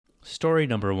Story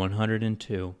number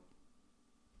 102,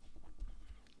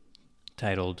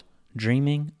 titled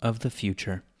Dreaming of the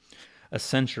Future. A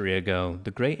century ago,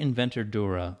 the great inventor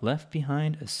Dura left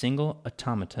behind a single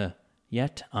automata,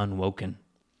 yet unwoken.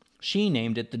 She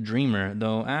named it the Dreamer,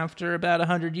 though after about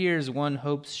 100 years, one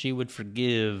hopes she would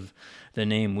forgive the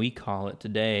name we call it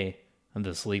today,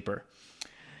 the Sleeper.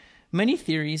 Many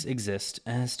theories exist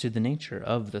as to the nature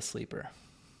of the Sleeper.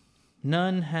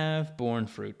 None have borne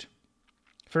fruit.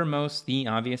 For most, the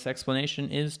obvious explanation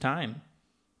is time.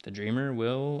 The dreamer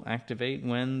will activate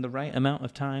when the right amount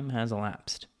of time has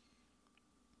elapsed.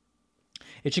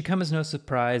 It should come as no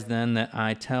surprise, then, that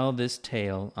I tell this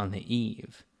tale on the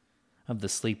eve of the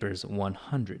Sleeper's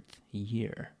 100th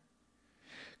year.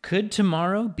 Could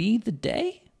tomorrow be the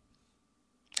day?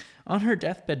 On her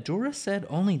deathbed, Dura said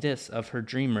only this of her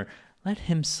dreamer: let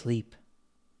him sleep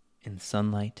in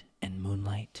sunlight and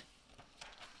moonlight.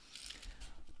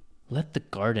 Let the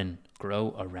garden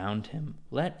grow around him.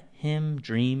 Let him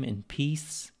dream in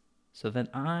peace, so that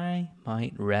I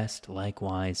might rest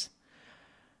likewise.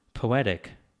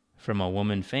 Poetic, from a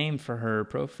woman famed for her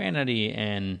profanity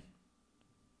and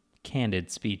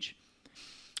candid speech.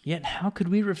 Yet how could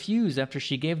we refuse after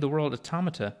she gave the world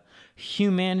automata,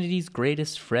 humanity's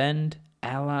greatest friend,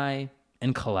 ally,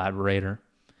 and collaborator?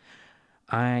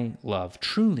 I love,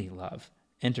 truly love,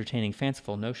 entertaining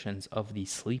fanciful notions of the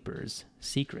Sleeper's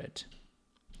secret.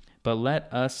 But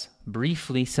let us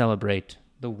briefly celebrate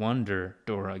the wonder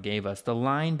Dura gave us. The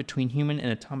line between human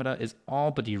and automata is all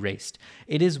but erased.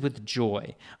 It is with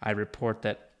joy I report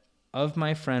that of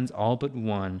my friends, all but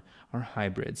one are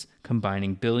hybrids,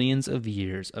 combining billions of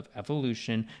years of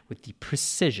evolution with the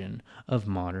precision of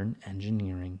modern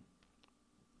engineering.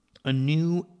 A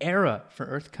new era for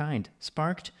Earthkind,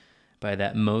 sparked by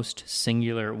that most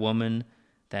singular woman,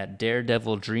 that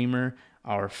daredevil dreamer,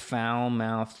 our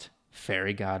foul-mouthed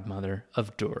fairy godmother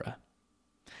of Dura.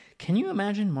 Can you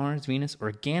imagine Mars, Venus,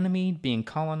 or Ganymede being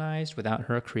colonized without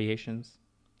her creations?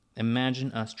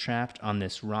 Imagine us trapped on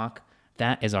this rock.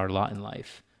 That is our lot in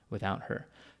life without her.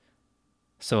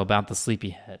 So about the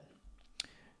sleepyhead.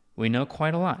 We know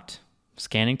quite a lot.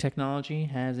 Scanning technology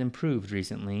has improved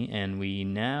recently, and we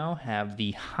now have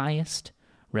the highest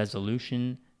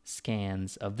resolution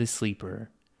scans of the Sleeper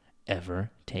ever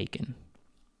taken.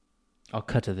 I'll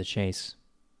cut to the chase.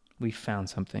 We found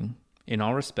something. In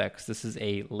all respects, this is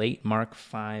a late Mark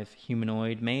V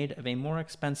humanoid made of a more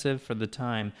expensive, for the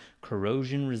time,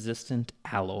 corrosion-resistant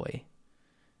alloy.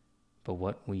 But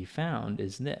what we found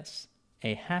is this: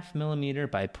 a 0.5 millimeter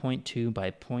by 0.2 by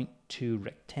 0.2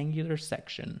 rectangular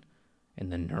section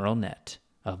in the neural net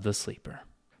of the Sleeper.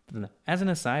 As an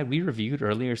aside, we reviewed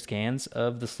earlier scans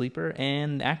of the Sleeper,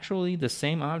 and actually the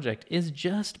same object is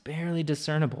just barely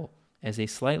discernible as a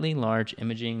slightly large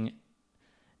imaging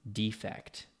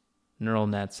defect. Neural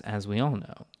nets, as we all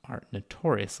know, are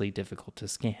notoriously difficult to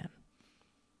scan.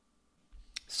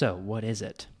 So, what is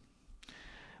it?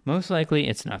 Most likely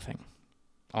it's nothing.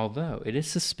 Although it is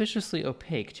suspiciously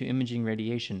opaque to imaging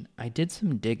radiation, I did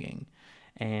some digging,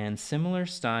 and similar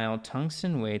style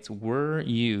tungsten weights were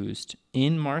used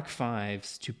in Mark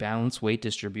V's to balance weight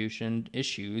distribution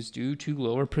issues due to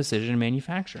lower precision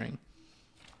manufacturing.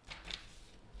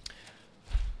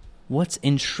 What's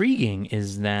intriguing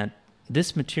is that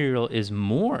this material is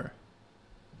more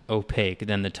opaque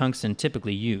than the tungsten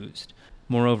typically used.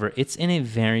 Moreover, it's in a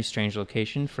very strange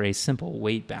location for a simple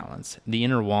weight balance, the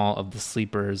inner wall of the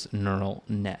Sleeper's neural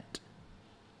net.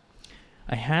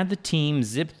 I had the team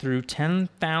zip through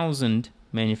 10,000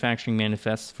 manufacturing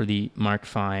manifests for the Mark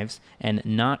V's, and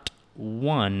not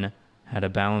one had a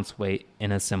balance weight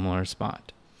in a similar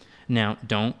spot. Now,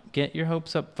 don't get your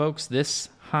hopes up, folks. This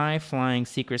high-flying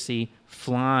secrecy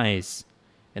flies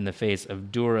in the face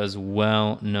of Dura's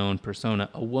well-known persona,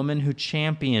 a woman who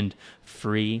championed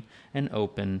free and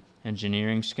open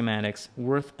engineering schematics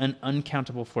worth an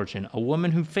uncountable fortune, a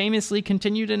woman who famously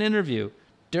continued an interview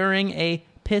during a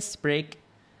piss break,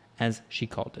 as she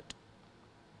called it.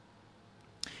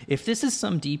 If this is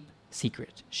some deep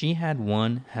secret, she had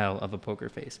one hell of a poker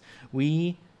face.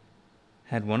 We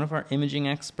had one of our imaging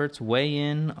experts weigh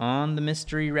in on the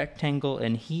mystery rectangle,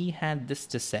 and he had this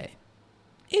to say: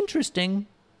 interesting,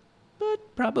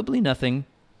 but probably nothing.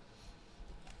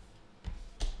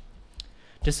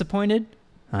 Disappointed?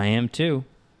 I am too.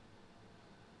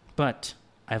 But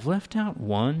I've left out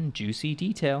one juicy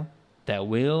detail that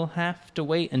we'll have to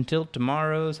wait until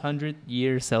tomorrow's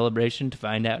 100th-year celebration to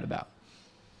find out about.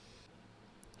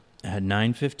 At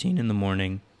 9:15 in the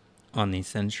morning, on the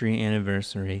century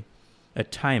anniversary, a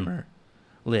timer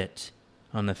lit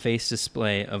on the face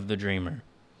display of the dreamer,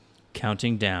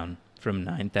 counting down from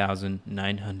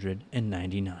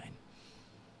 9,999.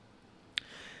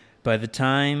 By the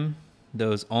time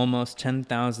those almost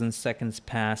 10,000 seconds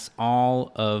pass,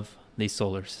 all of the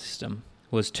solar system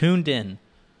was tuned in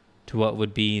to what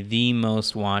would be the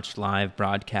most watched live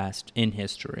broadcast in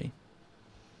history.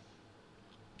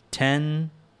 10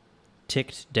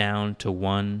 ticked down to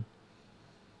 1,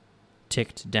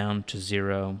 ticked down to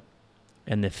 0,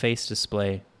 and the face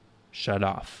display shut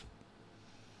off.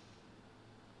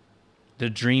 The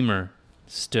dreamer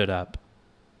stood up.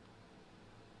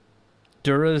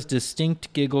 Dura's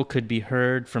distinct giggle could be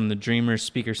heard from the dreamer's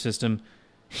speaker system.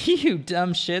 You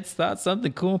dumb shits thought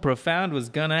something cool and profound was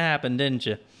gonna happen, didn't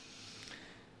you?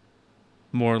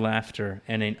 More laughter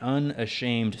and an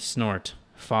unashamed snort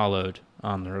followed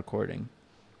on the recording.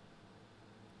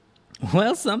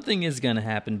 Well, something is gonna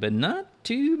happen, but not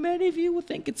too many of you will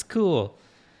think it's cool.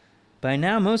 By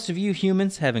now, most of you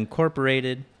humans have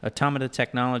incorporated automata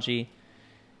technology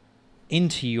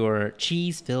into your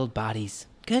cheese-filled bodies.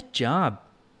 Good job.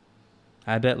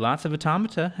 I bet lots of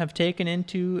automata have taken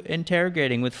into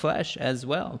interrogating with flesh as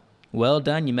well. Well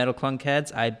done, you metal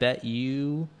clunkheads. I bet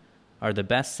you are the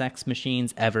best sex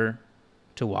machines ever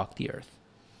to walk the earth.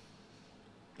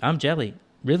 I'm jelly.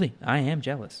 Really, I am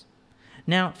jealous.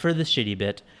 Now, for the shitty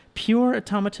bit. Pure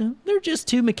automata, they're just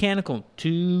too mechanical,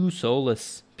 too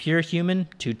soulless. Pure human,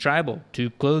 too tribal,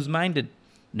 too close-minded.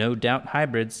 No doubt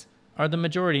hybrids are the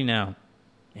majority now.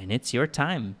 And it's your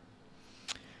time.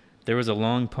 There was a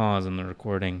long pause in the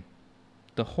recording.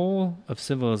 The whole of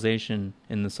civilization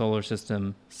in the solar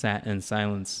system sat in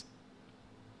silence.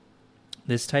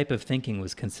 This type of thinking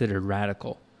was considered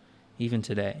radical, even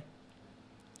today.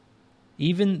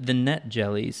 Even the net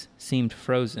jellies seemed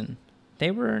frozen. They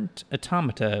weren't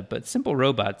automata, but simple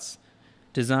robots,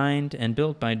 designed and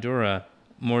built by Dura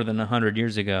more than 100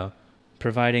 years ago,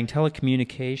 providing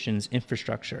telecommunications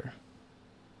infrastructure.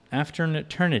 After an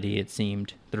eternity, it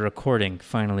seemed, the recording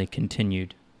finally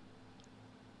continued.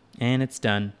 And it's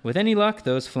done. With any luck,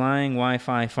 those flying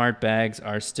Wi-Fi fart bags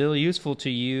are still useful to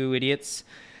you, idiots.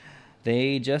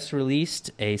 They just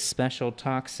released a special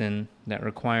toxin that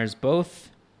requires both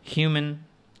human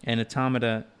and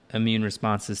automata immune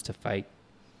responses to fight.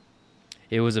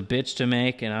 It was a bitch to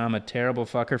make, and I'm a terrible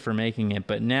fucker for making it,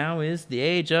 but now is the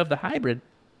age of the hybrid.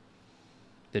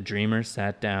 The dreamer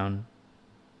sat down,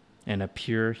 and a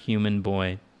pure human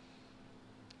boy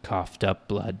coughed up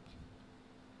blood.